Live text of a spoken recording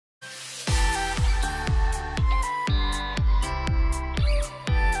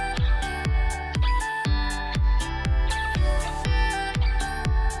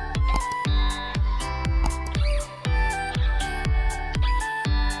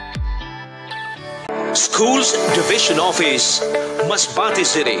Schools Division Office, Masbate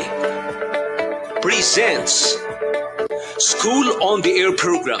City, presents School on the Air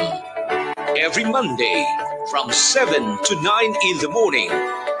program every Monday from 7 to 9 in the morning,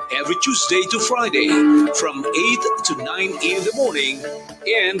 every Tuesday to Friday from 8 to 9 in the morning,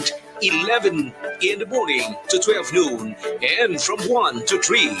 and 11 in the morning to 12 noon, and from 1 to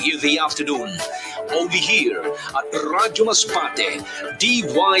 3 in the afternoon. Only here at Radyo Masbate,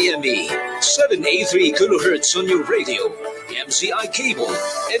 DYME, 783 kHz on your radio, MCI cable,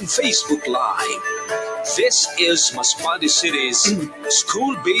 and Facebook Live. This is Masbate City's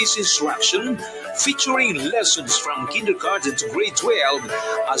school-based instruction featuring lessons from kindergarten to grade 12,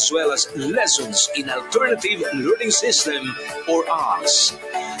 as well as lessons in alternative learning system or ALS.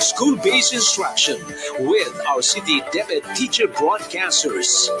 School-based instruction with our city DepEd teacher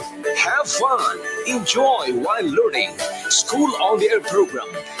broadcasters. Have fun, enjoy while learning. School on the Air program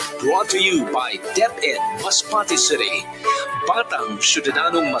brought to you by DepEd Masbate City. Batang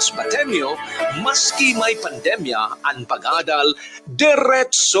Syudadanong Masbateño, maski may pandemya, ang pag-adal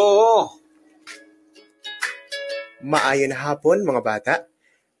diretso. Maayon hapon mga bata.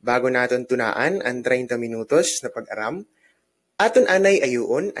 Bago naton tunaan ang 30 minutos na pag-aram, aton anay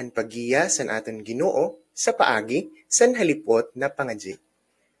ayuon ang paggiya san aton Ginoo sa paagi san halipot na pangadji.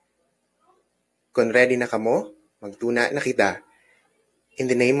 Kung ready na kamo, magtuna na kita. In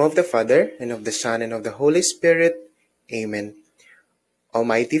the name of the Father, and of the Son, and of the Holy Spirit. Amen.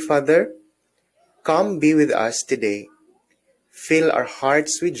 Almighty Father, come be with us today. Fill our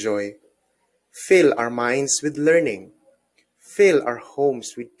hearts with joy. Fill our minds with learning. Fill our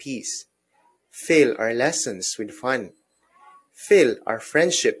homes with peace. Fill our lessons with fun. Fill our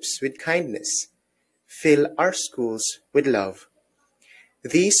friendships with kindness. Fill our schools with love.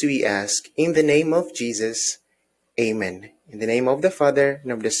 These we ask in the name of Jesus. Amen. In the name of the Father,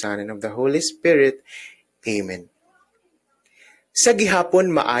 and of the Son, and of the Holy Spirit. Amen. Sa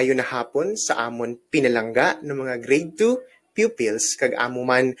gihapon maayo na hapon sa amon pinalangga ng mga grade 2 pupils kag amo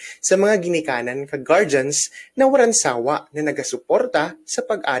man sa mga ginikanan kag guardians na waran sawa na nagasuporta sa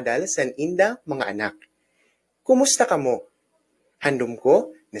pag-adal san inda mga anak. Kumusta kamo? Handom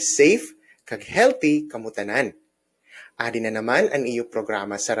ko na safe kag healthy kamutanan. Adi na naman ang iyo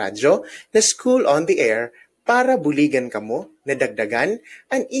programa sa radyo na School on the Air para buligan kamo na dagdagan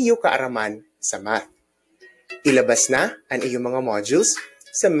ang iyo kaaraman sa math. Ilabas na ang iyong mga modules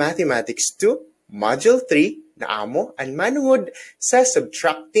sa Mathematics 2, Module 3 na amo ang manungod sa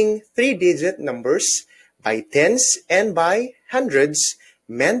subtracting 3-digit numbers by tens and by hundreds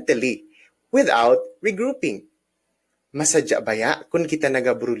mentally without regrouping. Masadya baya kung kita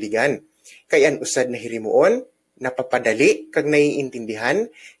nagabruligan, kay an usad na hirimuon, napapadali kag naiintindihan,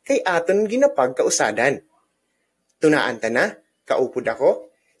 kay aton ginapag kausadan. Tunaan ta na, kaupod ako,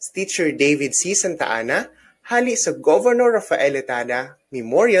 Teacher David C. Santa Ana, hali sa Governor Rafael Etada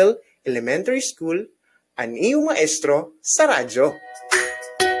Memorial Elementary School, ang iyong maestro sa radyo.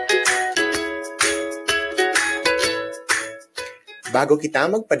 Bago kita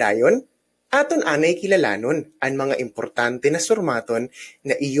magpadayon, aton anay kilalanon ang mga importante na surmaton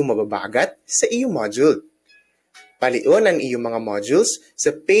na iyong mababagat sa iyong module. Palion ang iyong mga modules sa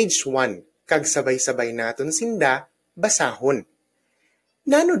page 1, kag sabay-sabay naton sinda basahon.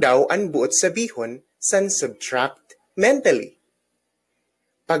 Nano daw ang buot sabihon san subtract mentally?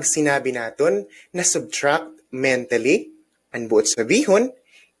 Pag sinabi naton na subtract mentally, ang buot sabihon,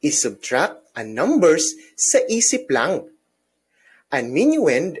 is-subtract ang numbers sa isip lang. Ang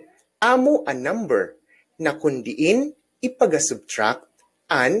minuend, amo ang number na kundiin ipagasubtract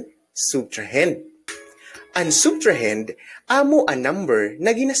ang subtrahend. Ang subtrahend, amo ang number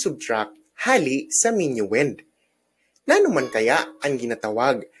na ginasubtract hali sa minuend. Nanuman kaya ang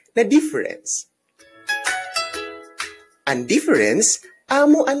ginatawag na difference? Ang difference,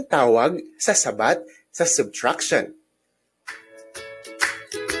 amo ang tawag sa sabat sa subtraction.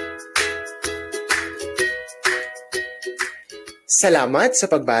 Salamat sa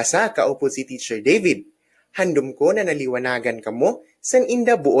pagbasa, kaupo si Teacher David. Handom ko na naliwanagan kamo san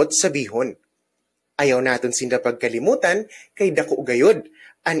inda buot sabihon. Ayaw naton sinda pagkalimutan kay dako gayod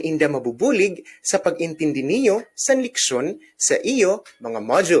an inda mabubulig sa pag-intindi niyo san leksyon sa iyo mga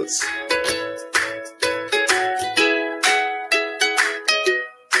modules.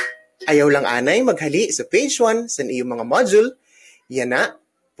 Ayaw lang anay maghali sa page 1 sa iyong mga module, yan na,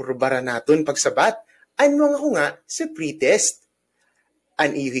 purbara naton pagsabat, ang mga hunga sa pretest.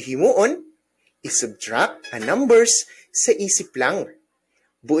 Ang ihihimuon, isubtract ang numbers sa isip lang.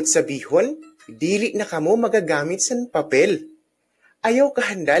 Buot sabihon, dili na kamo magagamit san papel. Ayaw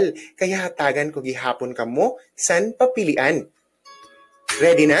kahandal, kaya hatagan ko gihapon kamo san papilian.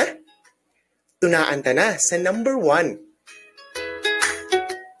 Ready na? Tunaan ta na sa number 1.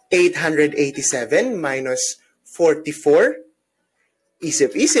 887 minus 44.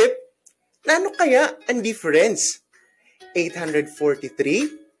 Isip-isip, nano kaya ang difference?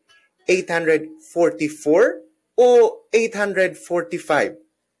 843, 844, o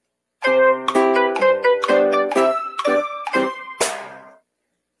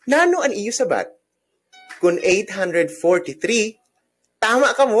 845? Nano ang iyo sabat? Kung 843, tama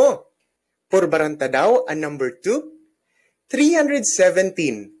ka mo. Purbaranta daw ang number 2,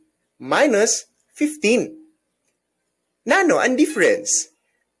 317 minus 15. Nano ang difference?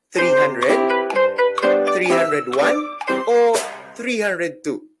 300, 301, o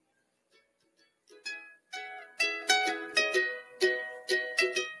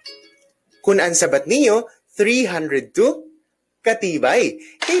 302? Kung ang sabat niyo, 302, katibay,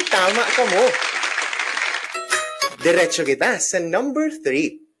 kay tama ka mo. Diretso kita sa number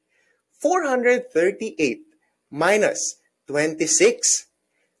 3. 438 minus 26.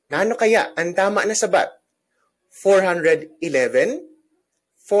 Nano kaya ang tama na sabat? 411,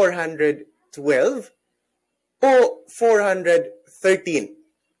 412, o 413?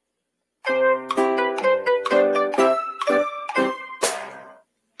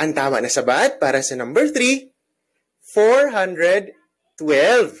 Ang tama na sabat para sa number 3, 412.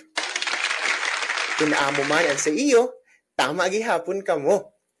 Kung naamo man ang sa iyo, tama gihapon ka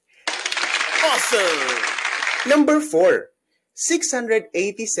mo. Awesome! Number 4, 687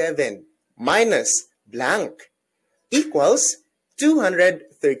 minus blank equals 213.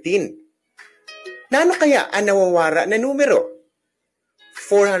 Nano kaya ang nawawara na numero?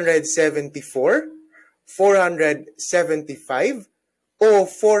 474, 475, o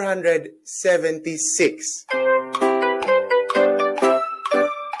 476?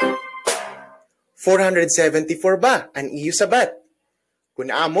 474 ba ang iyo sabat?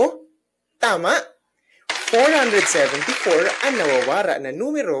 Kung amo, tama. 474 ang nawawara na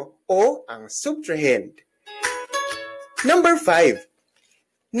numero o ang subtrahend. Number 5.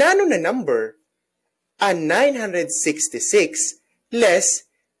 Nano na number ang 966 less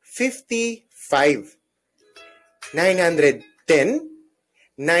 55? 910,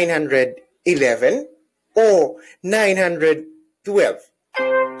 911, o 912?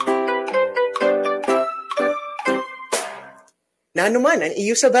 Nano man ang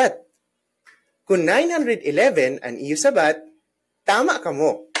iyo sabat? Kung 911 ang iyo sabat, tama ka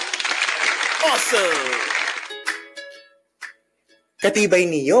mo. Awesome! Katibay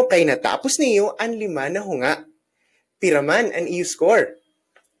niyo kay natapos niyo ang 5 na hunga. Piraman ang iyo score.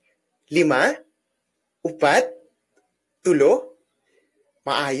 5, 4, 3.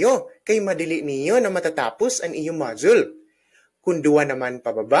 Maayo kay madili niyo na matatapos ang iyong module. Kung 2 naman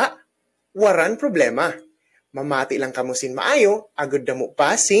pababa, waran problema. Mamati lang kamusin maayo, agad na mo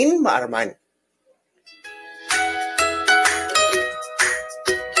pasin maarman.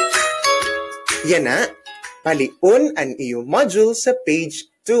 Yan na, paliun ang iyong module sa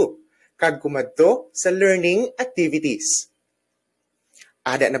page 2, kag kumadto sa learning activities.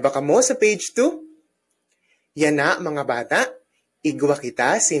 Ada na ba kamo sa page 2? Yan na mga bata, igwa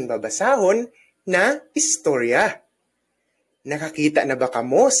kita sin babasahon na istorya. Nakakita na ba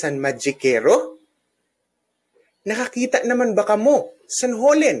kamo san magikero? Nakakita naman ba kamo san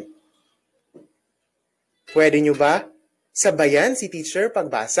holen? Pwede nyo ba sabayan si teacher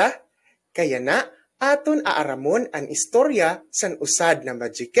pagbasa? Kaya na, aton aaramon ang istorya san usad na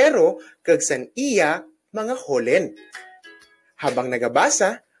magikero kag san iya mga holen. Habang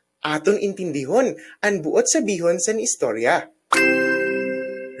nagabasa, aton intindihon ang buot sabihon san istorya.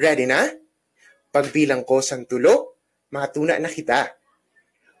 Ready na? Pagbilang ko sang 3, matuna na kita.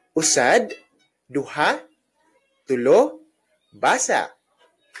 Usad, 2, 3, basa.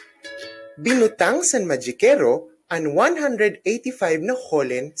 Binutang san magikero ang 185 na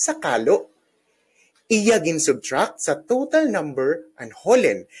holen sa kalo. Iya ginsubtract sa total number ang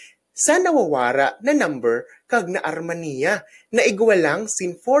holen sa nawawara na number kag naarman niya na igwalang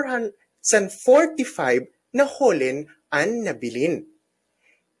sin 45 na holen ang nabilin.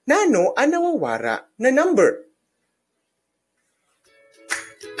 Nano ang nawawara na number?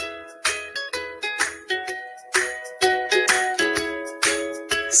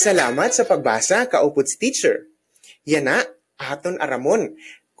 Salamat sa pagbasa, kaupots teacher. Yan na, aton aramon,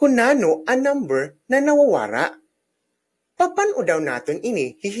 kung nano ang number na nawawara. Papano daw naton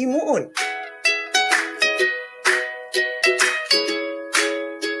ini hihimuon?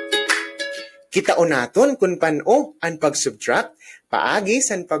 Kitaon naton kung pano ang pag-subtract, paagi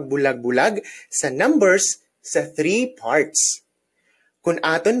san pagbulag-bulag sa numbers sa 3 parts. Kung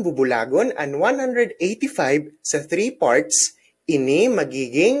aton bubulagon ang 185 sa 3 parts, ini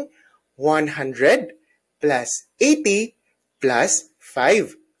magiging 100 plus 80 plus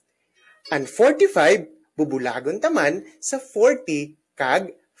 5. Ang 45 bubulagon taman sa 40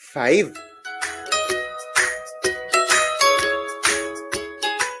 kag 5.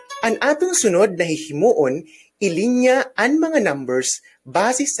 Ang atong sunod na hihimuon, ilinya ang mga numbers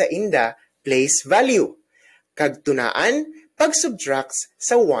base sa inda place value. Kag tunaan, pag-subtracts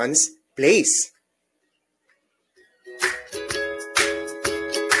sa ones place.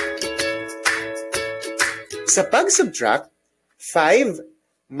 Sa pag-subtract, 5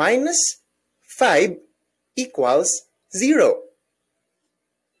 minus 5 equals 0.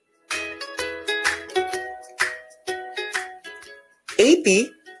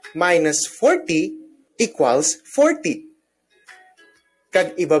 80 minus 40 equals 40.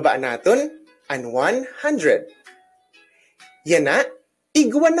 Kag ibaba naton ang 100. Yan na,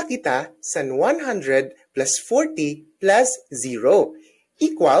 iguan na kita sa 100 plus 40 plus 0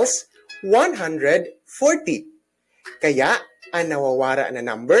 equals 140. Kaya, ang nawawara na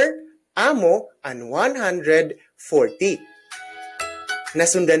number, amo ang 140.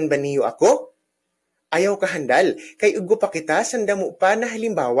 Nasundan ba niyo ako? Ayaw kahandal, kay ugo pa kita sandamo pa na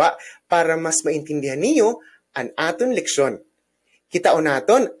halimbawa para mas maintindihan niyo ang aton leksyon. Kitaon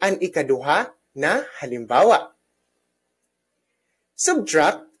naton ang ikaduha na halimbawa.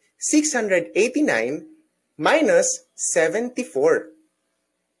 Subtract 689 minus 74.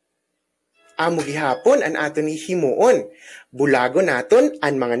 Amo gihapon ang aton himuon. Bulago naton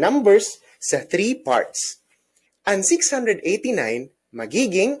ang mga numbers sa 3 parts. Ang 689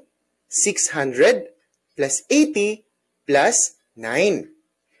 magiging 600 plus 80 plus 9.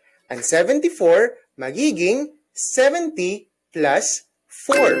 Ang 74 magiging 70 plus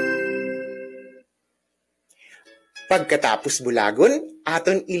 4. Pagkatapos bulagon,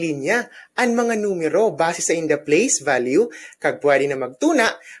 aton ilinya ang mga numero base sa inda place value kag pwede na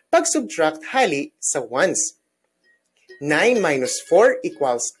magtuna pag-subtract hali sa ones. 9 minus 4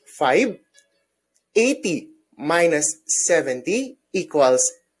 equals 5. 80 minus 70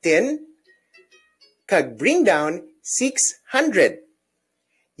 equals 10. Kag bring down 600.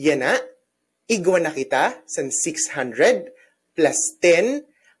 Yan na, igwa na kita sa 600 plus 10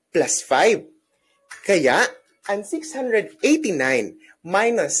 plus 5. Kaya, ang 689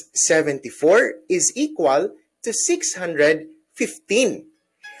 minus 74 is equal to 615.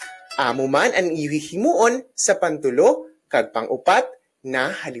 Amo man ang ihihimuon sa pantulo kag pang-upat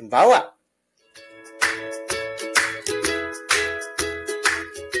na halimbawa.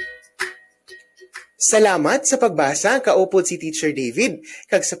 Salamat sa pagbasa, kaupod si Teacher David,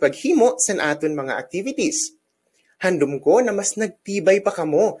 kag sa paghimo sa aton mga activities. Handom ko na mas nagtibay pa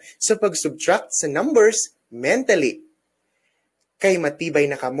kamo sa pag-subtract sa numbers mentally. Kay matibay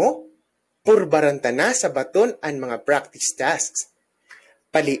na kamo, purbaranta na sa baton ang mga practice tasks.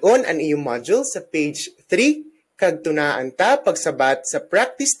 Palion ang iyong module sa page 3, kag tunaan ta pagsabat sa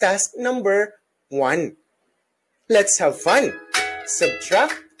practice task number 1. Let's have fun!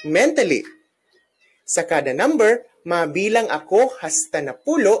 Subtract mentally. Sa kada number, mabilang ako hasta na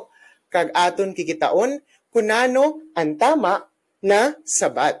 10, kag aton kikitaon kunano ang tama na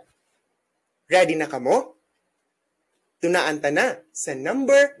sabat. Ready na kamo? Tunaan ta na sa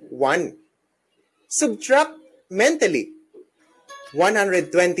number 1. Subtract mentally.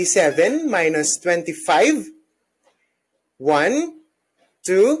 127 minus 25. 1,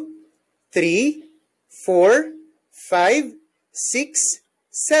 2, 3, 4, 5, 6,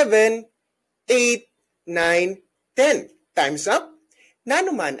 7, 8, 9, 10. Time's up.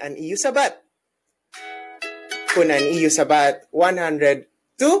 Nanuman ang iyo sabat. Kung ang iyo sabat 102,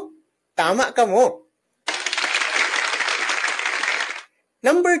 tama ka mo.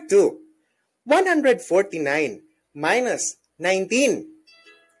 Number 2, 149 minus 19.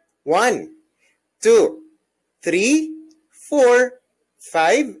 1, 2, 3, 4,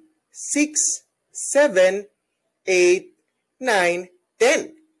 5, 6, 7, 8, 9,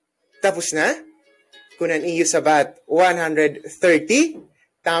 10. Tapos na? Kung ang iyo sabat 130,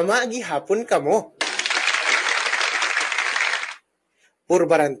 tama gihapon ka mo.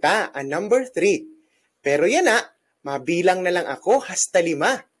 Purbaranta ang number 3. Pero yan na, mabilang na lang ako hasta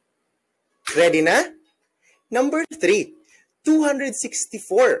 5. Ready na? Number 3,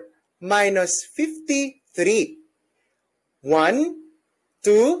 264 minus 53. 1,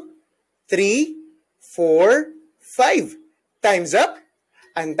 2, 3, 4, 5. Time's up.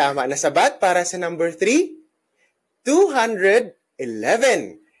 Ang tama na sabat para sa number 3, 211.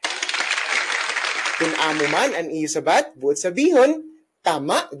 Kung amo man ang iyo sabat, buot sabihon,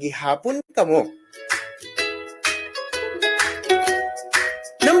 tama gihapon kamo.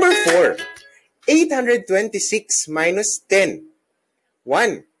 Number 4, 826 minus 10.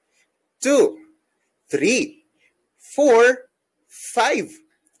 1, 2, 3, 4,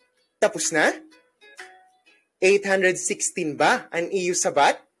 5. Tapos na? 816 ba ang iyo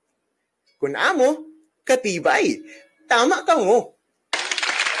sabat? Kung amo, katibay. Tama ka mo.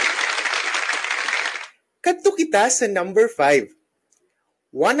 Kadto kita sa number 5.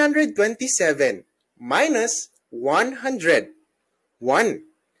 127 minus 100. 1,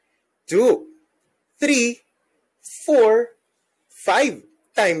 2, 3, 4, 5.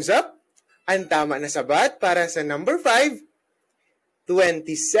 Times up. Ang tama na sabat para sa number 5,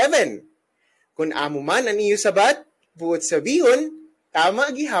 27. Kung amo man ang iyo sabat, buot sabihon,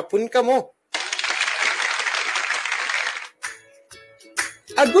 tama gihapon ka mo.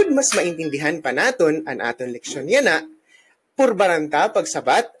 Agud mas maintindihan pa naton ang aton leksyon yana, purbaranta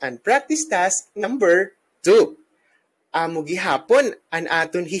pagsabat ang practice task number 2. Amo gihapon ang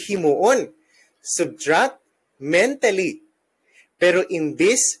aton hihimuon, subtract mentally. Pero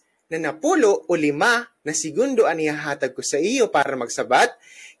imbis na 10 o 5 na segundo ang ihahatag ko sa iyo para magsabat,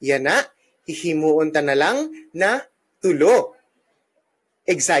 yana, hihimuon ta na lang na 3.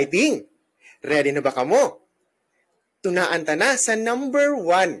 Exciting! Ready na ba kamo? Tunaan ta na sa number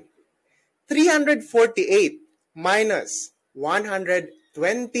 1. 348 minus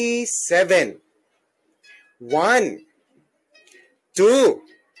 127. 1, 2,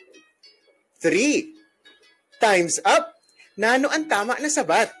 3. Times up. Nano ang tama na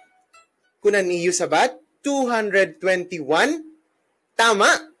sabat? Kung ang iyo sabat, 221.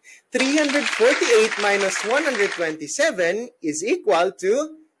 Tama. 348 minus 127 is equal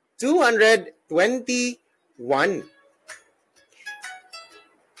to 221.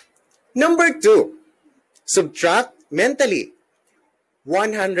 Number 2. Subtract mentally.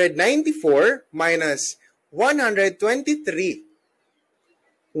 194 minus 123.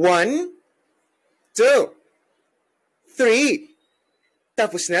 1, 2, 3.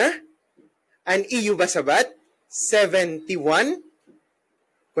 Tapos na? Ang iyo ba sabat? 71.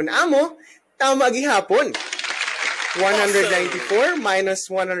 Kung amo, tama gihapon. 194 minus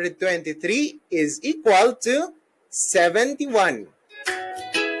 123 is equal to 71.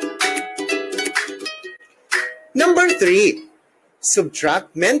 Number 3.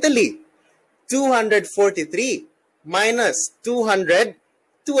 Subtract mentally. 243 minus 212.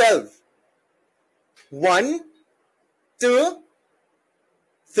 1, 2,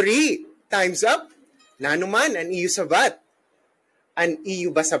 3. Times up. Nanuman ang iyo sabat? Ang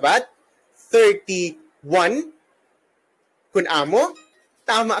iyo ba sabat? 31. Kung amo,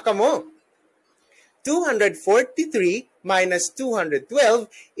 tama ka mo. 243 minus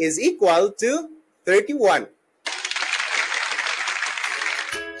 212 is equal to 31.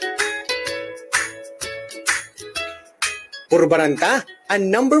 Purbaranta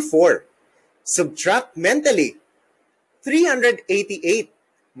ang number 4. Subtract mentally. 388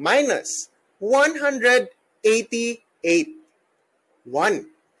 minus 188. 1,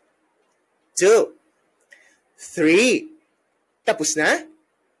 2, 3. Tapos na?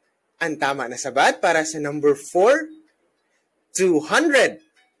 Ang tama na sabat para sa number 4, 200.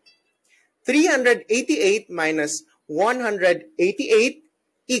 388 minus 188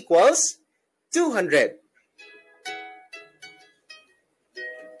 equals 200.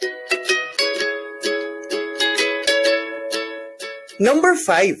 Number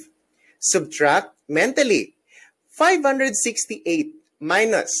 5. Subtract mentally. 568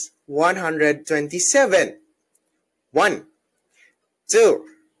 minus 127. 1, 2,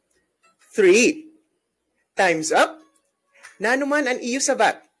 3. Times up. Nanuman ang iyo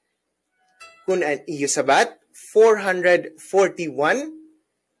sabat? Kung ang iyo sabat, 441,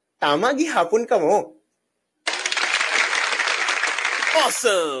 tama gihapon ka mo.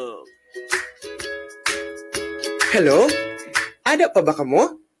 Awesome! Hello? Ada pa ba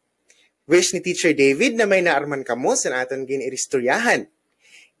kamo? Wish ni Teacher David na may naarman kamo sa aton giniristoryahan.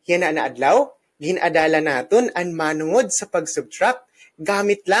 Yan na adlaw, ginadala naton ang manungod sa pag-subtract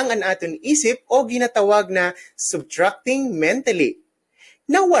gamit lang ang aton isip o ginatawag na subtracting mentally.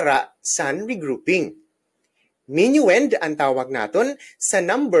 Nawara san regrouping. Minuend ang tawag naton sa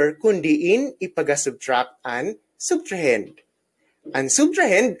number kundiin ipaga-subtract ang subtrahend. Ang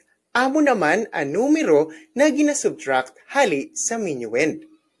subtrahend amo naman ang numero na ginasubtract hali sa minuend.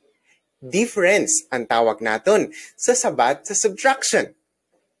 Difference ang tawag naton sa sabat sa subtraction.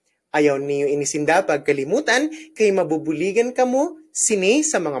 Ayaw niyo inisinda pagkalimutan kay mabubuligan kamo sini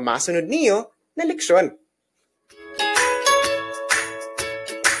sa mga masunod niyo na leksyon.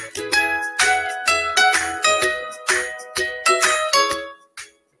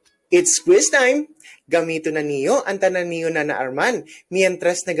 It's quiz time! Gamito na niyo ang tanan niyo na naarman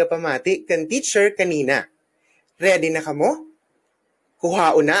mientras nagapamati kan teacher kanina. Ready na kamo?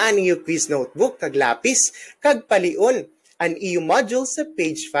 Kuhaon na ang iyo quiz notebook kag lapis kag palion ang iyo module sa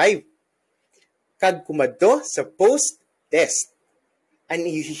page 5. Kag kumadto sa post-test. Ang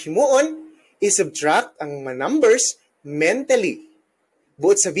iyo hihimuon i-subtract ang mga numbers mentally.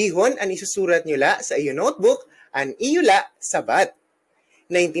 Buot sabihon ang isusurat nyo la sa iyo notebook ang iyo la sabat.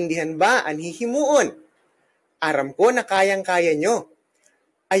 Naintindihan ba ang hihimuon? Aram ko na kayang-kaya nyo.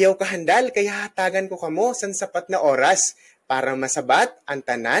 Ayaw kahandal kaya hatagan ko kamo san sapat na oras para masabat ang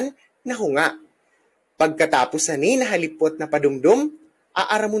tanan na hunga. Pagkatapos ani nahalipot na padumdum,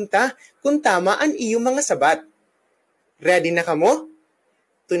 aaramunta kung tama ang iyong mga sabat. Ready na kamo?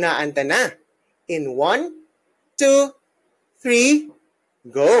 Tunaan ta na. In 1, 2, 3,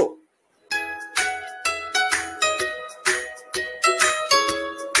 go!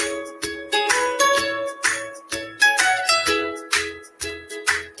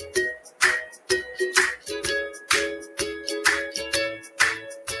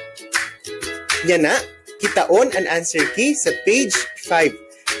 Yan na, kitaon ang answer key sa page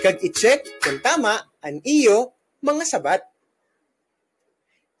 5. Kag i-check kung tama ang iyo mga sabat.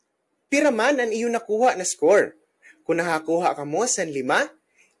 Piraman ang iyo nakuha na score. Kung nakakuha ka mo sa 5,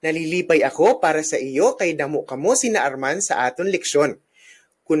 nalilipay ako para sa iyo kay damo ka mo sinaarman sa aton leksyon.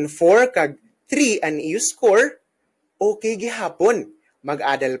 Kung 4 kag 3 ang iyo score, okay gihapon.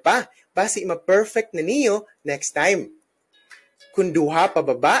 Mag-adal pa, basi ma-perfect na niyo next time. Kung duha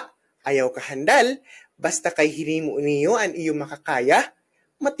pababa, ayaw kahandal, basta kay hirimo niyo ang iyo makakaya,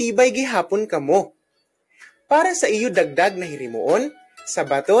 matibay gihapon kamo. Para sa iyo dagdag na hirimuon,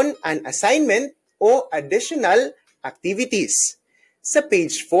 sabaton an assignment o additional activities. Sa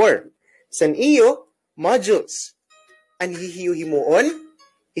page 4, san iyo modules. Ang hihimuon,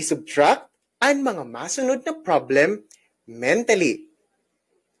 isubtract ang mga masunod na problem mentally.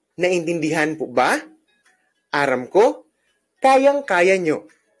 Naintindihan po ba? Aram ko, kayang-kaya nyo.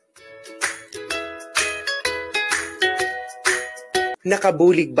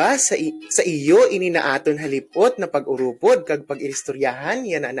 Nakabulig ba sa iyo ininaaton halipot na pag-urupod kag pag-iristoryahan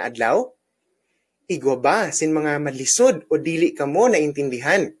yan na adlaw? Igwa ba sin mga madlisod o dili kamo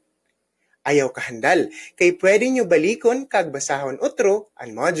naintindihan? Ayaw kahandal, kay pwede nyo balikon kag basahon otro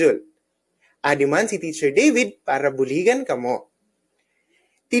ang module. Adiman si Teacher David para buligan kamo.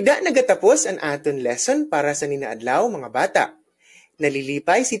 Tida nagatapos ang aton lesson para sa ninaadlaw mga bata.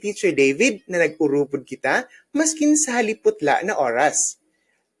 Nalilipay si Teacher David na nag-urupod kita maskin sa haliputla na oras.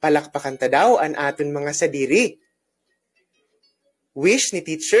 Palakpakan ta daw ang aton mga sadiri. Wish ni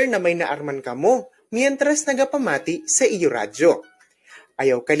Teacher na may naarman kamo mientras nagapamati sa iyo radyo.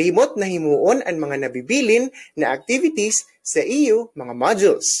 Ayaw kalimot na himuon ang mga nabibilin na activities sa iyo mga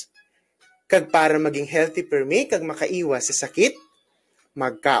modules. Kag para maging healthy permi kag makaiwas sa sakit,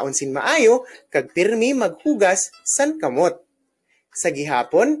 magkaon sin maayo kag pirmi maghugas san kamot. Sa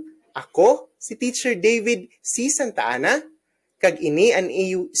gihapon, ako, si Teacher David C. Santa Ana, kag ini ang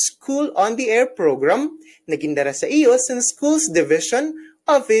iyo School on the Air program na gindara sa iyo sa Schools Division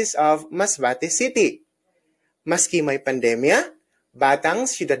Office of Masbate City. Maski may pandemya, batang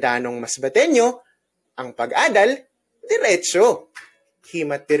siyudadanong Masbateño, ang pag-adal, diretso.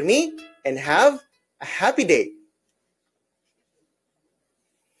 Himat pirmi and have a happy day.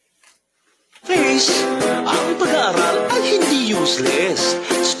 Please, ang pag-aaral ay hindi useless.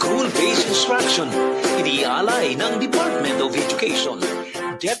 School-based instruction, iniaalay ng Department of Education.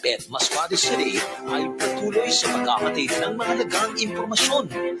 DepEd Masbate City ay patuloy sa pagkakatid ng mahalagang impormasyon.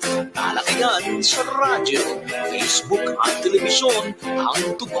 Talakayan sa radyo, Facebook at telebisyon ang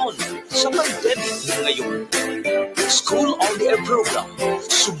tugon sa pandemic ngayon. School on the Air program,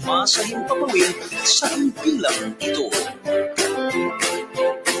 sumasahing papawid sa impilang ito.